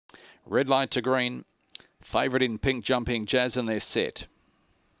Red light to green. Favourite in pink, Jumping Jazz, and they're set.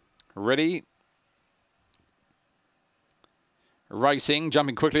 Ready. Racing,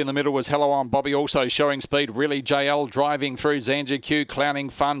 jumping quickly in the middle was Hello on Bobby, also showing speed. Really JL driving through Zanza Q, Clowning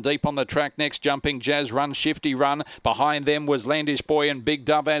Fun deep on the track. Next, Jumping Jazz, Run Shifty Run. Behind them was Landish Boy and Big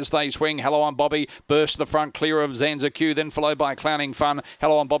Dove as they swing. Hello on Bobby burst the front clear of Zanza Q, then followed by Clowning Fun.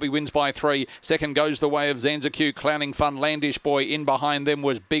 Hello on Bobby wins by 3. Second goes the way of Zanza Q, Clowning Fun, Landish Boy. In behind them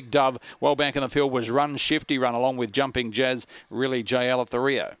was Big Dove. Well back in the field was Run Shifty Run along with Jumping Jazz, Really JL at the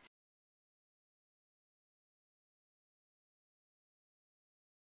rear.